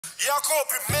Yeah, I grew up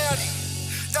in Mountie,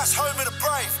 that's home of the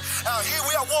brave. Out here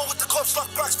we at war with the cops like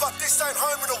blacks, but this ain't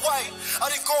home and away. I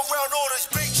didn't go around all those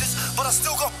beaches, but I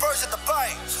still got bros at the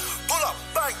bay. Pull up,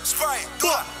 bang, spray,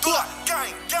 do it, gang,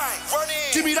 run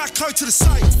in. Give me that code to the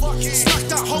safe, smack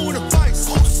that hole in the face.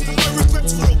 No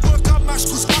regrets for the work I mashed,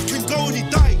 cause I can go any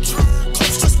day.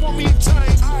 Cops just want me in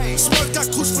chain, smoke that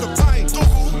kush for the pain.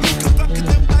 Looking back at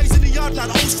them days in the yard, like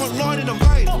I was front line in the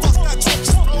rain. Fuck that top,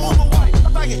 just blow on my way.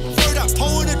 Bang it, throw that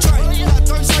pole in the drain.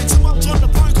 Don't say too much on the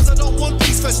phone, cause I don't want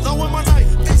peace first, no one my name.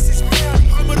 This is me,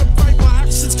 home of the brave, my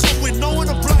actions come with no one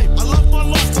to blame. I love my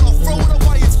life, but I'll throw it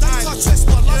away if things I test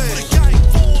my love for the game.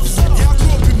 Yeah, I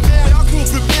grew up in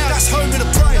Mountie, that's home of the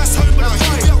brave. That's home of the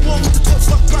brave. Yeah, I war with the cops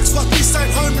like blacks, but this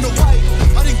ain't home and away.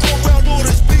 I didn't go around all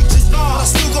those beaches, but I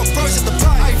still got bros at the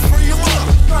play. Hey, free them up,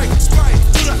 bang, spray,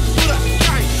 do that,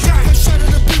 gang. I show to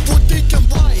the people thinking,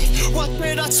 right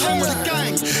there, that's home of the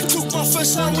gang. Took my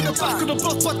first hand with the back of the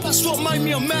block, but that's what made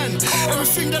me a man.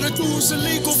 Everything that I do is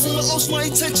illegal, think I lost my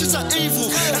intentions are evil.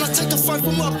 And I take the fight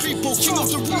for my people, king of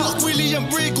the real like Willie and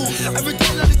Regal. Every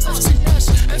day that it's FTS,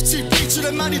 FTP to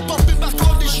the man, he bumping back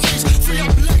on the streets. Free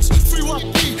up legs, free up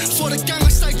beat, for the gang